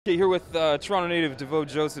Okay, here with Toronto native Devoe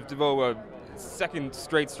Joseph. Devoe, second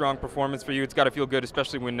straight strong performance for you. It's got to feel good,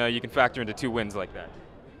 especially when you can factor into two wins like that.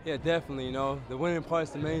 Yeah, definitely. The winning part's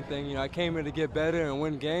the main thing. I came here to get better and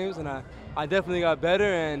win games, and I definitely got better,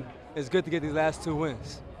 and it's good to get these last two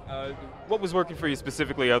wins. What was working for you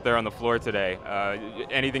specifically out there on the floor today?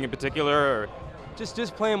 Anything in particular? Or?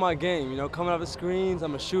 Just playing my game. Coming off the screens.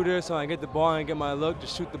 I'm a shooter, so I get the ball and I get my look to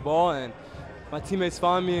shoot the ball, and my teammates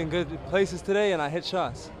found me in good places today, and I hit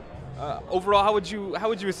shots. Overall, how would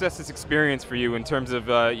you assess this experience for you in terms of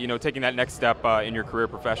taking that next step in your career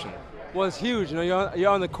professionally? Well, it's huge. You're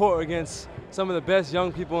on the court against some of the best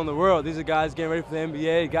young people in the world. These are guys getting ready for the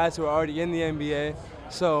NBA, guys who are already in the NBA.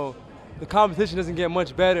 So the competition doesn't get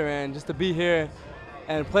much better, and just to be here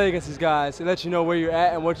and play against these guys, it lets you know where you're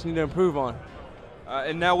at and what you need to improve on.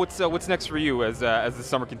 And now, what's next for you as the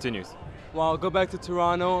summer continues? Well, I'll go back to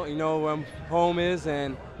Toronto, where home is,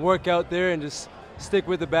 and work out there and just stick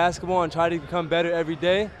with the basketball and try to become better every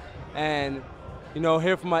day, and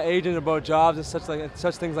hear from my agent about jobs and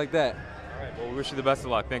such things like that. All right. Well, we wish you the best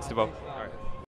of luck. Thanks, Devoe.